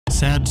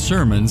Sad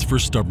sermons for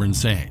stubborn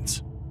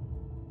saints.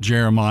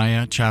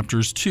 Jeremiah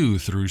chapters 2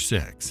 through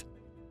 6.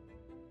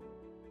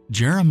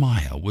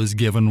 Jeremiah was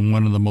given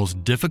one of the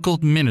most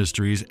difficult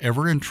ministries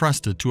ever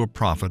entrusted to a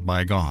prophet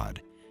by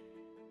God.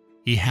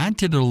 He had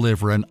to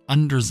deliver an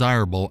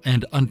undesirable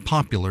and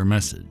unpopular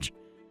message.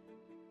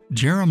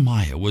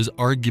 Jeremiah was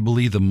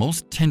arguably the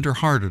most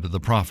tender-hearted of the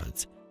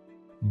prophets,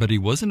 but he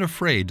wasn't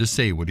afraid to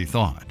say what he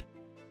thought.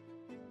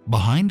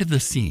 Behind the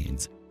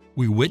scenes,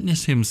 we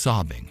witness him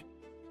sobbing,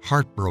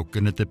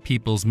 heartbroken at the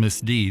people's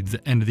misdeeds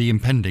and the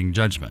impending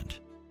judgment.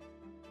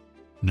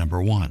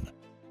 Number 1.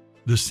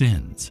 The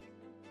sins.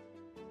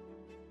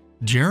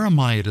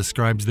 Jeremiah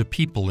describes the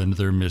people and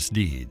their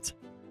misdeeds.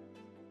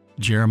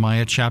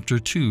 Jeremiah chapter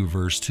 2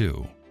 verse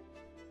 2.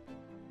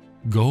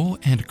 Go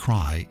and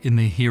cry in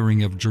the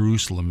hearing of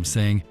Jerusalem,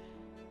 saying,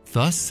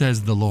 Thus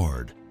says the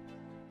Lord,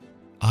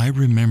 I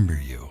remember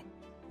you,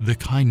 the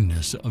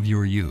kindness of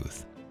your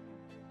youth,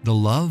 the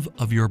love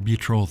of your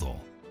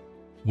betrothal,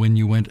 when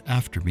you went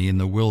after me in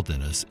the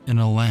wilderness in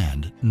a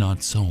land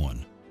not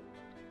sown.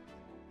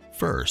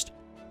 First,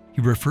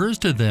 he refers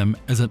to them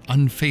as an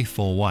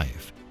unfaithful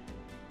wife.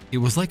 It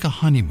was like a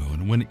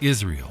honeymoon when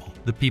Israel,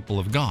 the people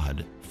of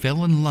God,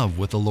 fell in love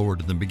with the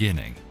Lord in the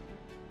beginning.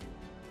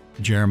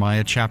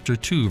 Jeremiah chapter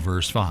 2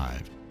 verse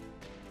 5.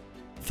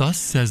 Thus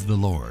says the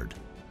Lord,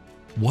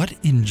 What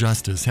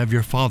injustice have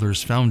your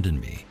fathers found in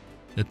me,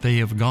 that they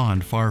have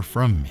gone far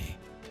from me,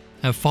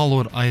 have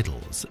followed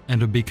idols,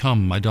 and have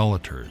become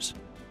idolaters?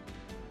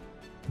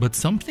 But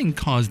something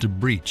caused a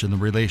breach in the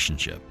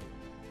relationship.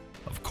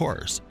 Of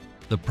course,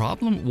 the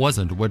problem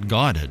wasn't what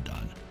God had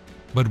done,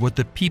 but what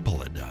the people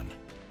had done.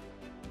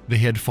 They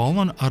had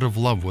fallen out of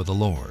love with the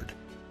Lord.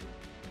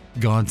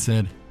 God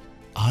said,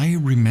 I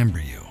remember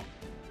you.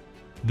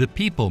 The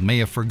people may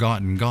have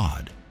forgotten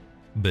God,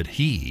 but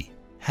He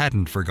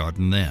hadn't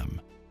forgotten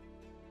them.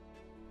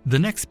 The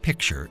next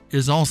picture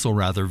is also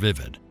rather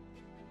vivid.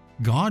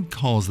 God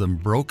calls them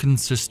broken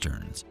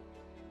cisterns.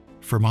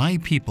 For my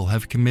people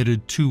have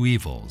committed two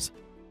evils.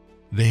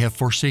 They have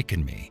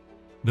forsaken me,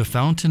 the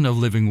fountain of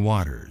living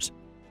waters,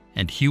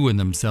 and hewn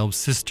themselves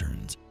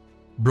cisterns,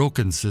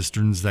 broken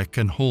cisterns that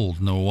can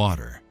hold no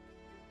water.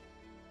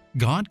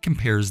 God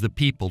compares the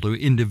people to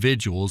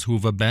individuals who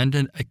have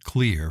abandoned a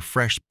clear,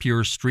 fresh,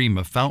 pure stream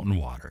of fountain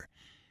water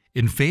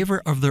in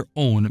favor of their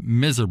own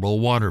miserable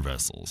water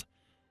vessels.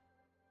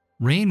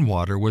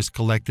 Rainwater was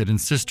collected in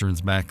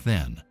cisterns back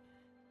then.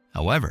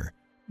 However,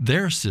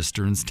 their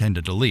cisterns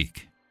tended to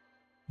leak.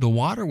 The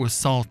water was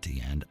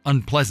salty and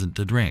unpleasant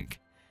to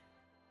drink.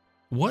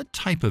 What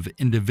type of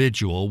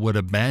individual would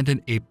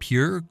abandon a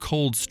pure,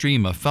 cold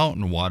stream of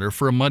fountain water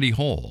for a muddy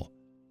hole?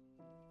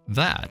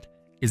 That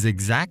is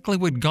exactly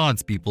what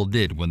God's people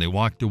did when they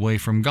walked away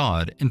from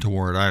God and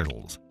toward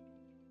idols.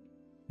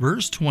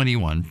 Verse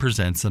 21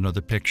 presents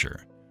another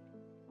picture.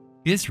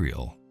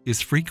 Israel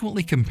is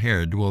frequently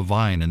compared to a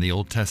vine in the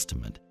Old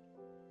Testament.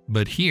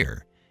 But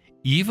here,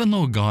 even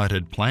though God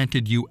had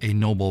planted you a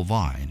noble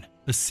vine,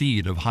 a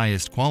seed of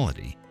highest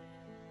quality,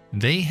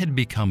 they had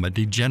become a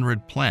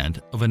degenerate plant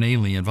of an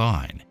alien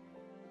vine.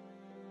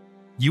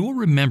 You will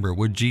remember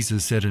what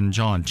Jesus said in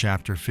John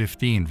chapter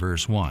 15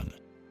 verse 1.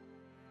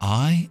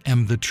 I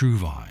am the true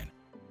vine.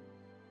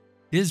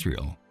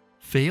 Israel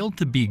failed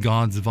to be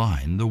God's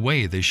vine the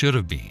way they should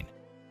have been,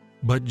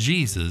 but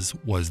Jesus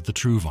was the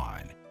true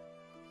vine.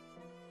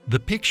 The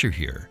picture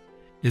here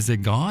is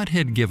that God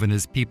had given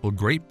His people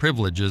great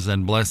privileges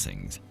and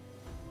blessings,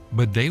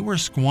 but they were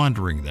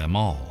squandering them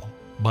all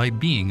by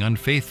being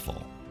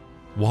unfaithful,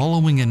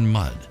 wallowing in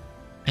mud,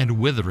 and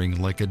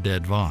withering like a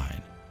dead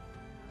vine.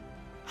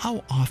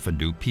 How often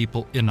do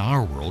people in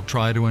our world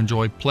try to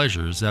enjoy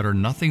pleasures that are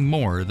nothing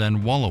more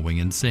than wallowing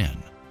in sin?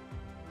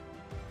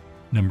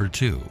 Number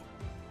 2.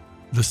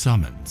 The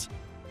summons.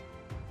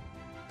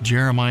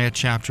 Jeremiah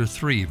chapter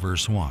 3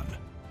 verse 1.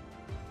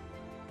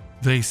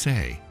 They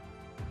say,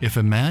 If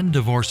a man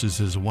divorces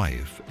his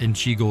wife and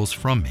she goes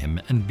from him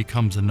and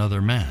becomes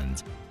another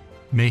man's,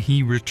 may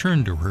he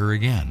return to her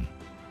again.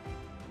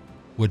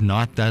 Would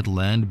not that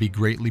land be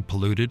greatly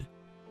polluted?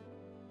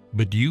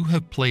 But you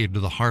have played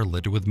the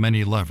harlot with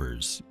many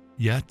lovers,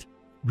 yet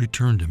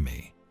return to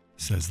me,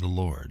 says the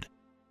Lord.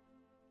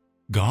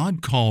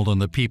 God called on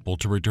the people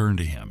to return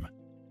to Him.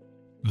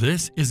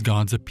 This is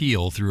God's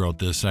appeal throughout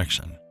this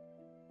section.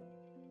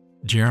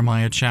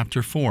 Jeremiah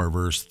chapter 4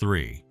 verse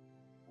 3.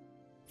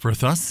 For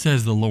thus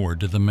says the Lord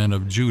to the men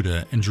of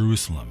Judah and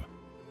Jerusalem,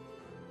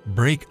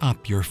 Break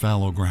up your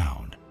fallow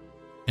ground,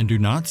 and do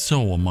not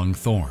sow among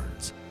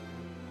thorns.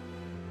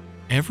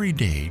 Every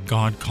day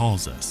God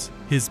calls us,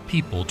 His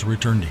people, to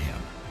return to Him.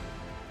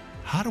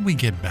 How do we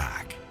get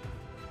back?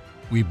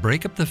 We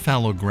break up the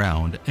fallow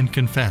ground and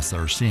confess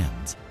our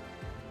sins.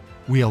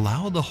 We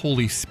allow the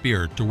Holy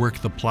Spirit to work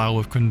the plow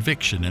of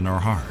conviction in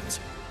our hearts,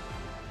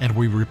 and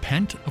we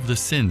repent of the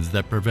sins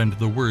that prevent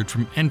the Word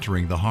from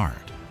entering the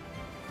heart.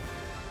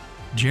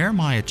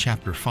 Jeremiah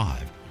chapter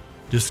 5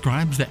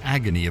 describes the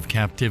agony of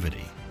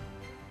captivity.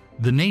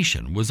 The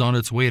nation was on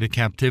its way to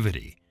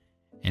captivity,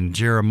 and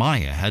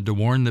Jeremiah had to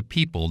warn the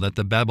people that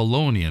the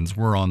Babylonians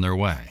were on their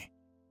way.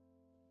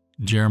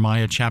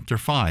 Jeremiah chapter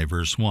 5,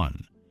 verse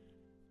 1.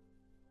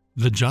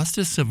 The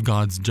justice of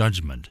God's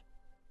judgment.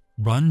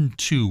 Run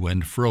to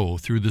and fro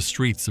through the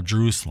streets of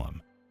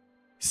Jerusalem.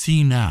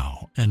 See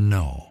now and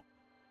know.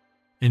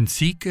 And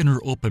seek in her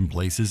open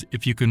places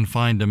if you can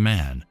find a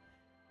man,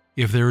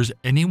 if there is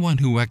anyone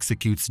who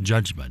executes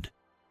judgment,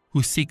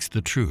 who seeks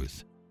the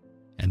truth,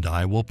 and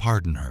I will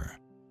pardon her.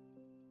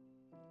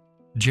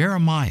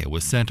 Jeremiah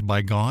was sent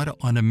by God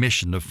on a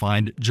mission to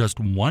find just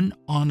one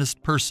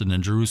honest person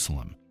in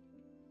Jerusalem.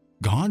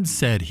 God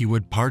said he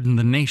would pardon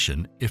the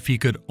nation if he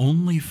could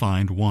only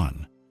find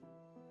one.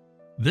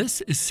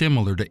 This is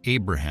similar to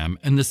Abraham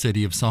and the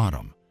city of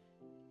Sodom.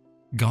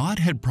 God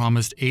had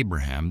promised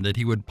Abraham that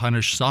he would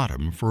punish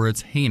Sodom for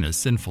its heinous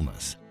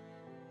sinfulness.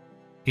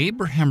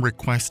 Abraham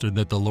requested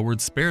that the Lord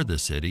spare the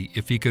city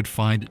if he could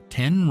find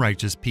 10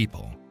 righteous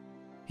people.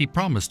 He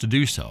promised to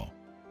do so,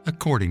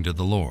 according to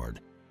the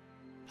Lord.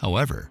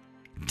 However,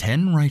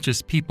 10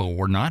 righteous people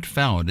were not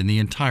found in the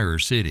entire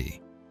city.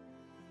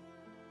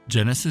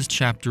 Genesis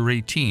chapter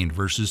 18,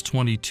 verses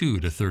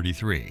 22 to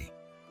 33.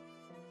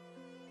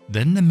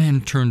 Then the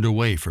men turned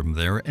away from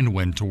there and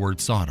went toward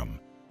Sodom.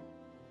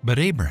 But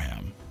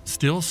Abraham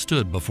still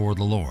stood before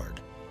the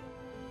Lord.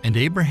 And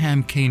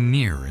Abraham came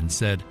near and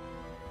said,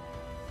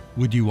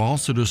 "Would you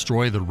also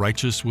destroy the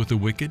righteous with the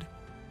wicked?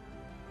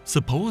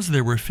 Suppose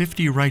there were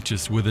 50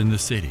 righteous within the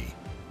city.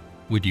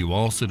 Would you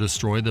also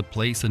destroy the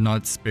place and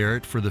not spare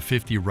it for the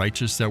 50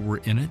 righteous that were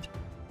in it?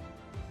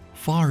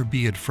 Far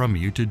be it from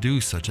you to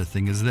do such a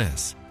thing as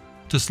this,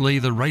 to slay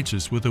the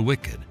righteous with the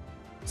wicked,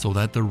 so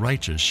that the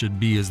righteous should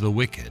be as the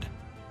wicked.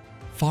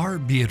 Far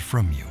be it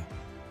from you.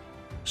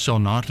 Shall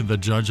not the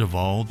judge of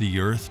all the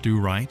earth do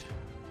right?"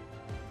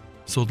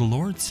 So the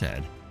Lord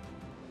said,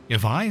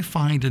 "If I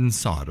find in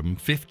Sodom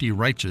 50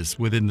 righteous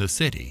within the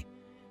city,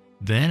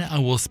 then I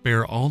will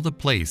spare all the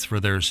place for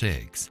their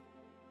sakes."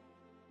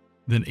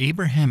 Then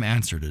Abraham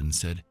answered and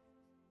said,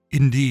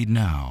 "Indeed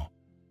now,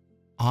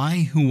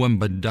 I who am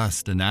but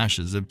dust and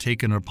ashes have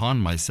taken upon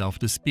myself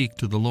to speak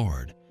to the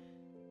Lord.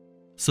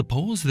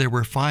 Suppose there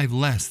were 5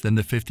 less than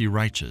the 50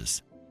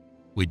 righteous.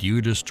 Would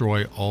you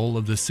destroy all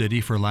of the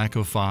city for lack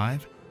of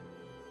 5?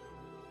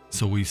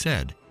 So he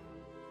said,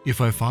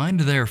 "If I find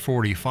there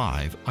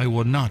 45, I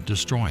will not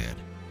destroy it."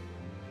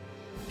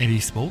 And he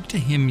spoke to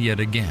him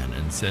yet again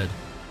and said,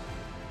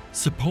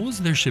 "Suppose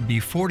there should be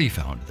 40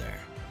 found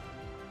there."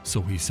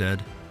 So he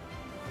said,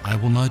 "I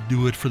will not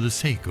do it for the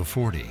sake of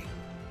 40.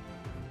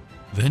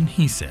 Then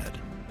he said,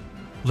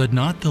 "Let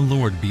not the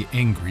Lord be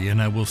angry, and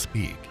I will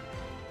speak.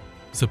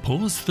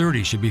 Suppose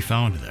 30 should be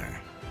found there."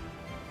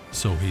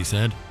 So he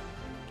said,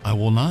 "I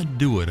will not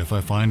do it if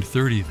I find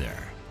 30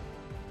 there."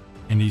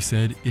 And he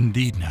said,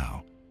 "Indeed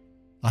now,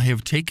 I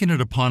have taken it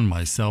upon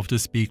myself to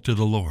speak to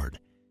the Lord.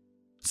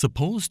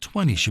 Suppose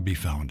 20 should be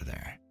found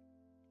there."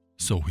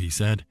 So he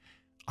said,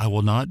 "I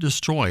will not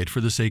destroy it for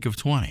the sake of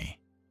 20.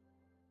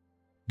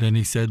 Then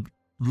he said,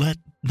 "Let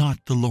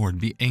not the Lord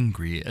be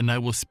angry, and I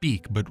will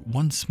speak but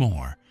once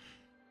more.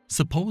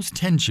 Suppose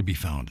 10 should be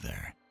found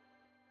there."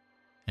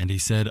 And he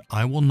said,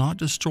 "I will not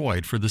destroy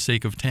it for the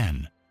sake of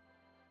 10.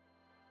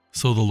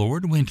 So the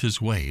Lord went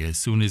his way as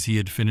soon as he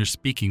had finished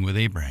speaking with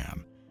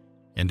Abraham,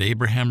 and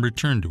Abraham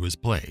returned to his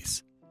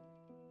place.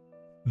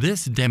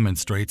 This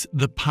demonstrates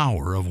the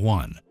power of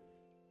one.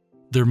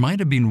 There might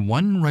have been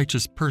one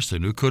righteous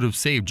person who could have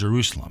saved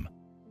Jerusalem,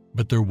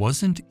 but there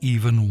wasn't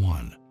even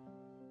one.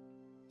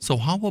 So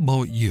how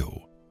about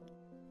you?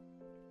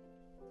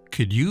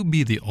 Could you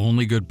be the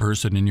only good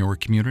person in your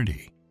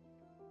community?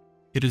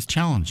 It is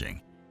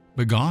challenging,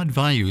 but God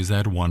values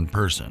that one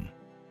person.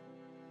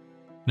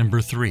 Number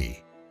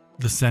 3,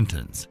 the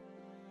sentence.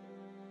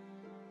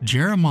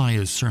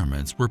 Jeremiah's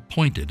sermons were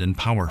pointed and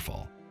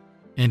powerful,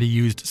 and he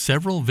used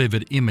several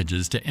vivid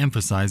images to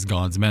emphasize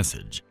God's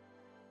message.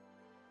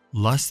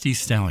 Lusty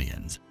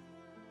stallions.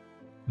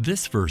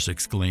 This verse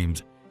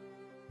exclaims,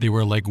 "They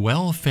were like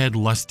well-fed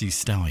lusty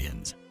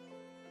stallions.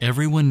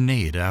 Everyone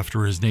neighed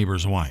after his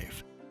neighbor's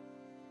wife."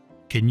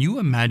 Can you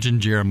imagine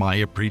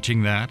Jeremiah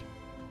preaching that?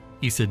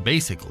 He said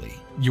basically,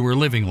 you were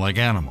living like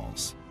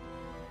animals.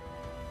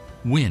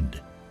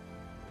 Wind.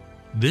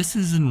 This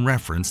is in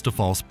reference to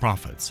false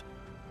prophets.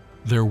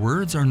 Their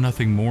words are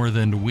nothing more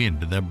than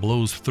wind that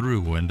blows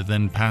through and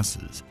then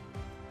passes.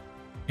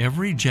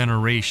 Every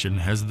generation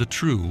has the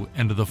true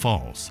and the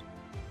false,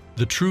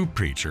 the true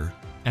preacher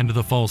and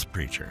the false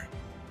preacher.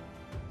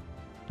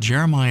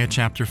 Jeremiah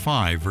chapter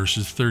 5,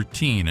 verses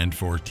 13 and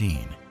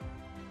 14.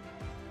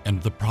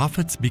 And the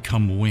prophets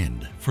become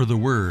wind, for the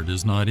word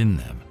is not in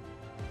them.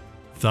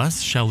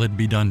 Thus shall it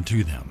be done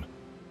to them.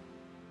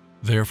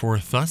 Therefore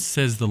thus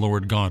says the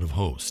Lord God of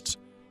hosts,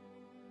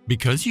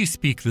 because you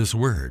speak this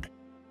word,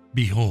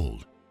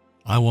 behold,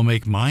 I will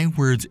make my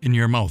words in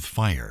your mouth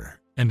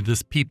fire, and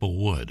this people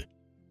wood,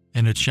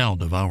 and it shall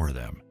devour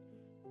them.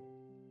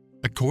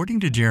 According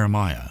to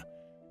Jeremiah,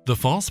 the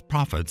false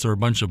prophets are a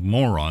bunch of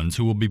morons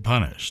who will be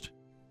punished.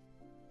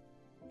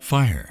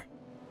 Fire.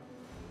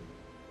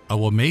 I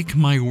will make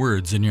my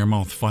words in your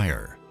mouth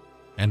fire,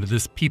 and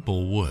this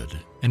people wood,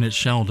 and it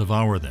shall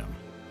devour them,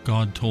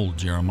 God told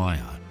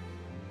Jeremiah.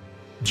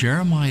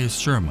 Jeremiah's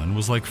sermon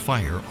was like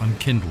fire on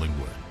kindling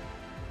wood.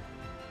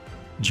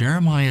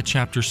 Jeremiah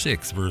chapter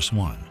 6, verse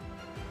 1.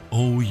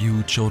 O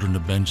you children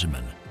of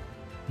Benjamin,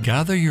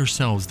 gather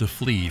yourselves to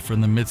flee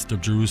from the midst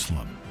of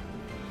Jerusalem.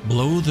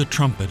 Blow the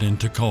trumpet in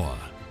Tekoa,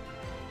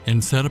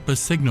 and set up a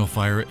signal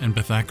fire in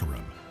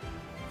Bethakharim,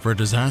 for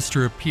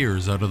disaster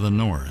appears out of the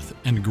north,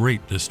 and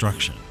great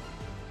destruction.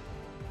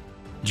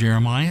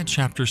 Jeremiah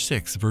chapter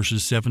 6,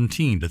 verses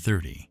 17 to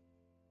 30.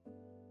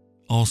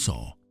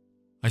 Also,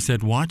 I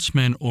set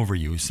watchmen over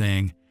you,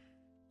 saying,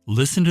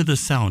 Listen to the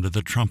sound of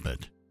the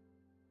trumpet.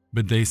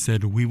 But they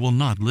said, We will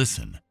not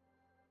listen.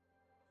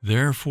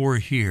 Therefore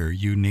hear,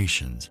 you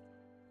nations,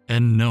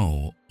 and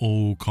know,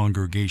 O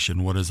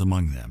congregation, what is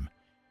among them.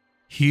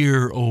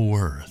 Hear, O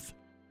earth.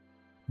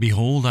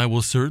 Behold, I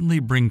will certainly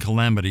bring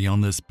calamity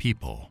on this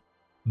people,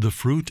 the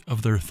fruit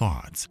of their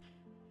thoughts,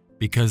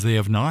 because they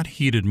have not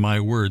heeded my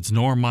words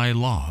nor my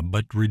law,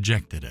 but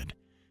rejected it.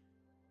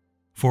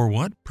 For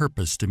what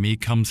purpose to me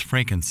comes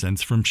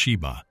frankincense from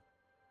Sheba,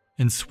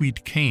 and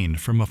sweet cane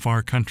from a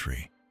far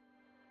country?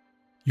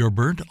 Your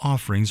burnt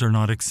offerings are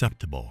not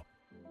acceptable,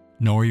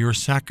 nor your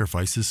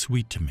sacrifices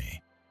sweet to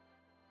me.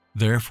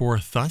 Therefore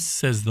thus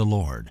says the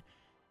Lord,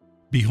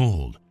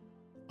 Behold,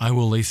 I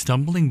will lay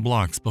stumbling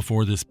blocks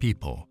before this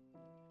people,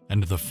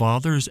 and the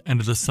fathers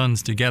and the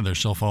sons together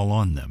shall fall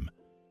on them.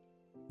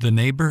 The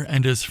neighbor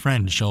and his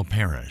friend shall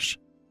perish.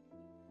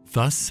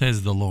 Thus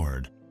says the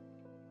Lord,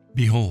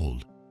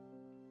 Behold,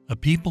 a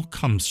people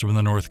comes from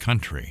the north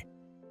country,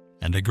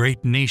 and a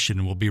great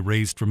nation will be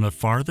raised from the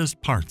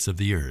farthest parts of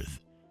the earth.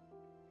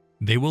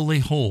 They will lay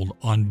hold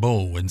on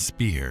bow and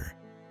spear.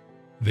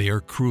 They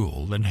are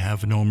cruel and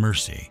have no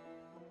mercy.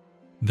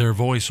 Their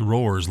voice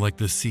roars like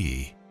the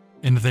sea,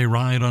 and they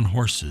ride on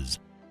horses,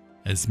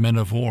 as men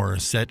of war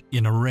set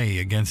in array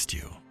against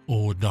you,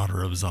 O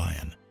daughter of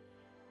Zion.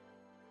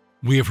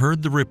 We have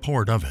heard the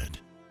report of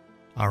it.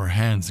 Our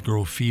hands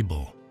grow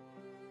feeble.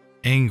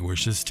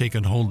 Anguish has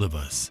taken hold of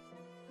us,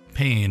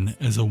 pain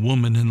as a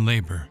woman in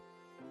labor.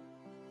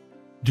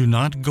 Do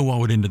not go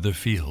out into the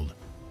field,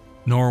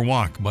 nor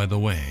walk by the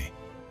way.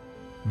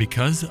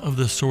 Because of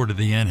the sword of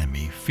the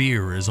enemy,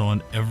 fear is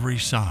on every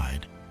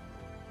side.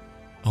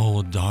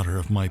 O daughter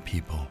of my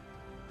people,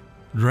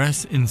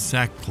 dress in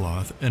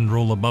sackcloth and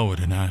roll about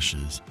in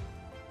ashes.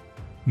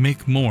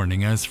 Make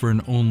mourning as for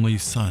an only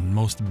son,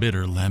 most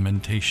bitter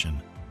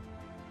lamentation.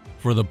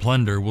 For the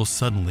plunder will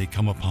suddenly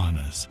come upon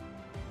us.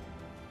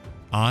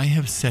 I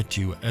have set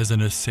you as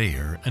an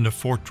assayer and a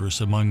fortress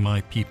among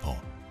my people,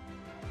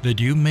 that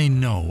you may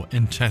know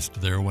and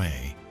test their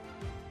way.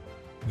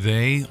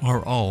 They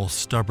are all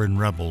stubborn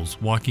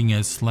rebels, walking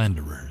as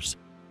slanderers.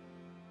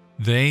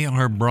 They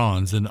are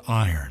bronze and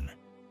iron.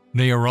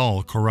 They are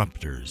all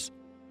corrupters.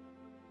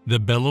 The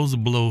bellows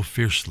blow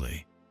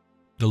fiercely.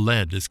 The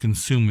lead is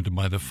consumed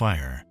by the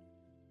fire.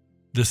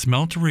 The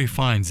smelter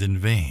refines in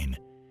vain,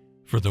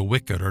 for the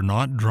wicked are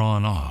not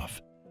drawn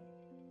off.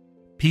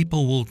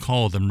 People will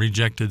call them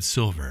rejected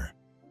silver,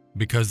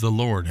 because the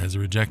Lord has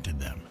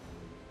rejected them.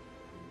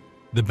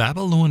 The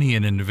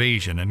Babylonian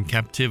invasion and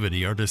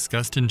captivity are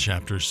discussed in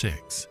chapter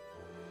 6.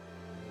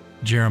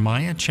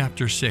 Jeremiah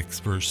chapter 6,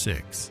 verse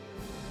 6.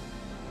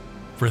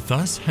 For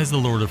thus has the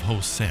Lord of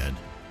hosts said,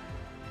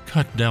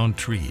 Cut down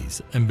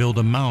trees and build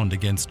a mound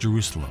against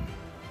Jerusalem.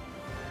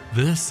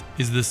 This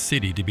is the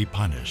city to be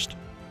punished.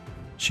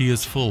 She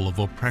is full of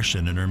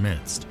oppression in her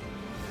midst.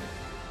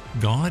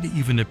 God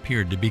even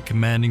appeared to be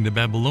commanding the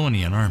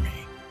Babylonian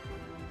army.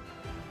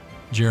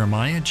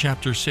 Jeremiah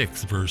chapter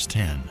 6, verse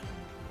 10.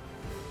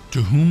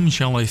 To whom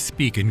shall I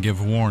speak and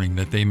give warning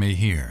that they may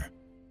hear?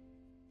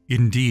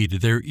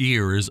 Indeed, their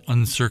ear is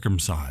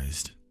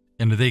uncircumcised,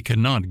 and they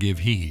cannot give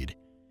heed.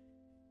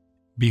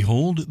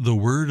 Behold, the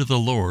word of the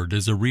Lord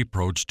is a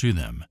reproach to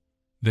them.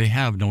 They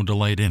have no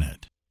delight in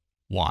it.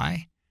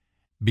 Why?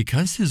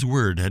 Because his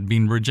word had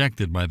been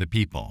rejected by the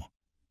people.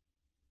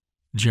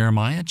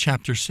 Jeremiah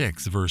chapter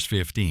 6, verse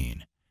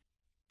 15.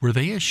 Were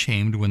they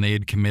ashamed when they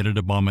had committed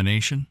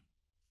abomination?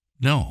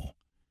 No,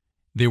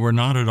 they were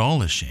not at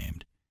all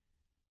ashamed,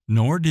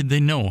 nor did they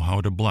know how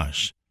to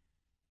blush.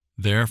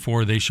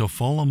 Therefore they shall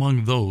fall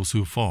among those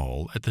who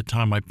fall at the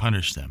time I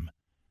punish them.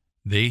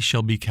 They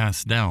shall be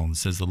cast down,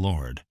 says the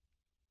Lord.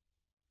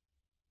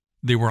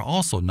 They were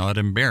also not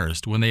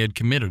embarrassed when they had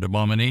committed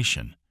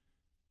abomination.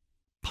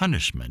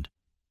 Punishment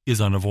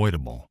is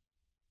unavoidable.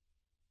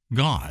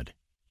 God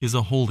is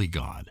a holy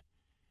God,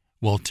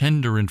 while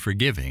tender and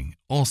forgiving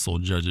also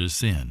judges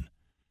sin.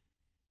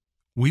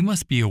 We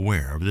must be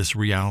aware of this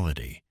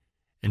reality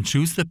and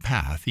choose the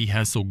path he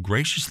has so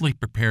graciously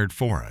prepared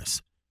for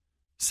us,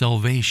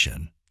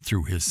 salvation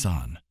through his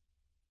Son.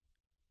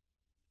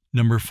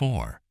 Number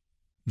 4,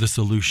 the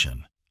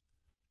solution.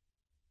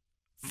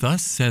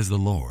 Thus says the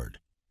Lord,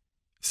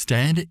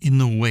 Stand in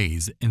the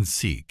ways and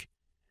seek,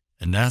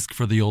 and ask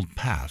for the old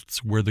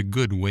paths where the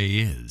good way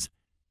is,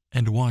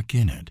 and walk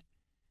in it.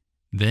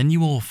 Then you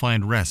will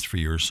find rest for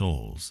your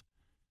souls.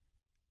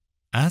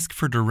 Ask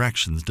for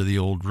directions to the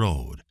old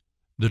road,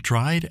 the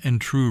tried and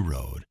true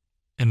road,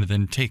 and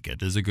then take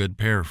it, is a good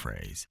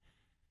paraphrase.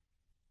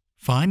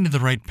 Find the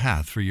right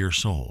path for your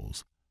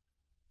souls.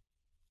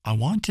 I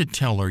want to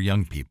tell our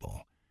young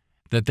people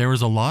that there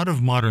is a lot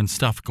of modern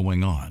stuff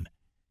going on,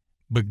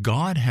 but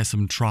God has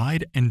some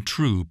tried and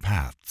true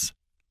paths.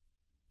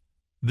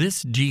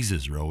 This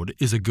Jesus road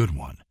is a good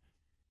one.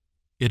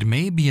 It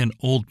may be an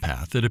old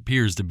path that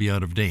appears to be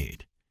out of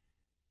date.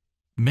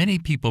 Many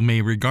people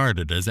may regard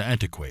it as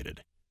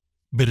antiquated,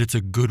 but it's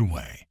a good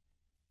way,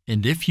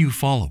 and if you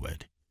follow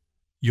it,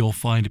 you'll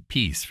find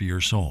peace for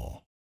your soul.